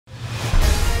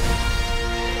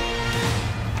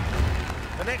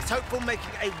The next hopeful making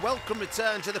a welcome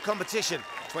return to the competition.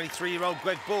 23-year-old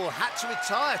Greg Ball had to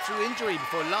retire through injury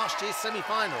before last year's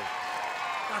semi-final.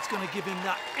 That's going to give him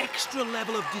that extra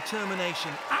level of determination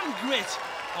and grit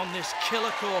on this killer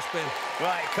course, Ben.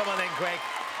 Right, come on then, Greg.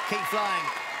 Keep flying.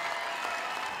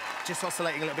 Just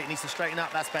oscillating a little bit, needs to straighten up,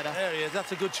 that's better. There he is,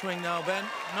 that's a good swing now, Ben.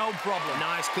 No problem.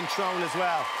 Nice control as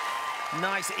well.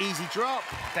 Nice, easy drop.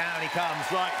 Down he comes,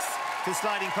 right. To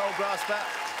sliding pole grasper.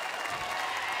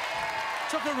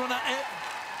 Took a run at it.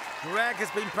 Greg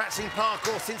has been practicing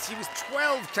parkour since he was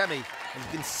 12, Kemi. And you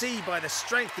can see by the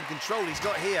strength and control he's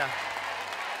got here.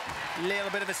 Little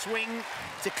bit of a swing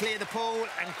to clear the pool,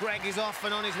 and Greg is off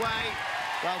and on his way.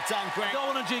 Well done, Greg. I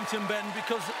don't want to jinx him, Ben,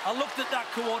 because I looked at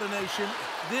that coordination.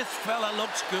 This fella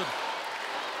looks good.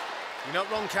 You're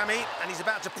not wrong, Kemi, and he's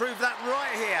about to prove that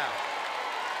right here.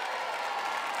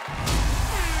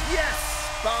 Yes!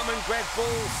 Barman Greg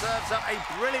Ball serves up a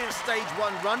brilliant stage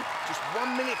 1 run, just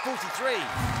 1 minute 43.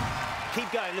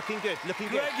 Keep going, looking good, looking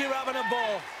good. Greg, you're having a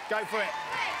ball. Go for it.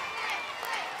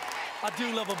 I do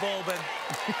love a ball, Ben.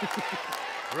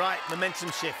 Right,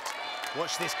 momentum shift.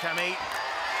 Watch this, Kemi.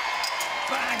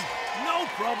 Bang! No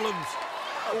problems.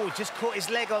 Oh, just caught his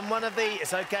leg on one of the...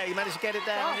 It's OK, he managed to get it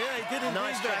down. Oh, yeah, he did indeed.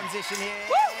 Nice transition here.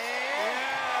 Woo!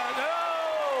 Yeah,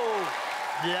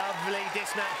 no! Lovely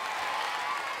dismount.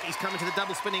 He's coming to the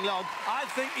double spinning log. I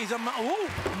think he's a... Ooh,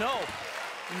 no.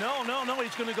 No,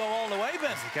 he's going to go all the way,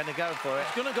 Ben. Is he going to go for it?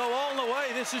 He's going to go all the way.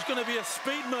 This is going to be a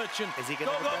speed merchant. Is he going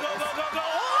to go? Oh, no!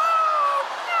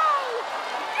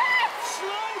 Yes!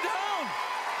 Slow down!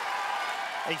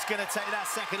 He's going to take that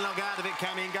second log out of it,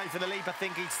 Kemi, and go for the leap. I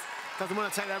think he doesn't want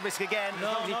to take that risk again. No,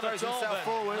 as long as he not throws at all, himself Ben.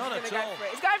 forward. Not at all.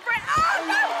 He's going for it. Oh,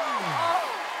 no!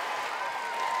 Oh.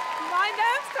 My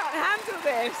nerves can't handle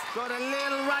this. Got a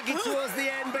little rugged towards the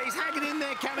end, but he's hanging in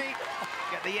there, Kemi.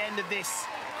 At the end of this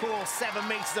course, 7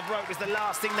 metres of rope was the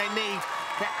last thing they need.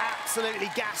 They're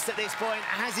absolutely gassed at this point.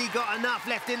 Has he got enough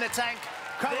left in the tank?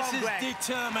 Come this on, is Greg.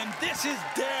 Determined. This is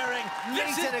daring.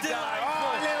 This is delightful.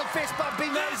 Oh, a little fist bump.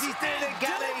 He knows he's doing it,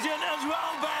 Gally. Diligent as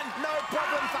well, Ben. No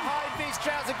problem for high-vis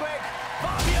trouser, Greg.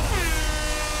 Fabulous.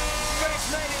 Greg's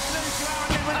made it through to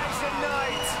our elimination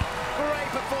night. Great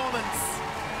performance.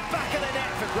 Back of the net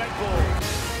for Greg Ball.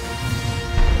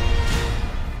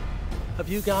 Have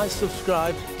you guys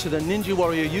subscribed to the Ninja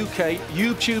Warrior UK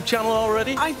YouTube channel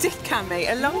already? I did,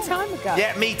 Cammy, a long time ago.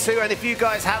 Yeah, me too. And if you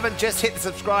guys haven't, just hit the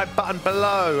subscribe button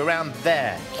below, around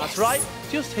there. That's right,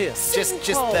 just here. Just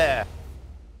there.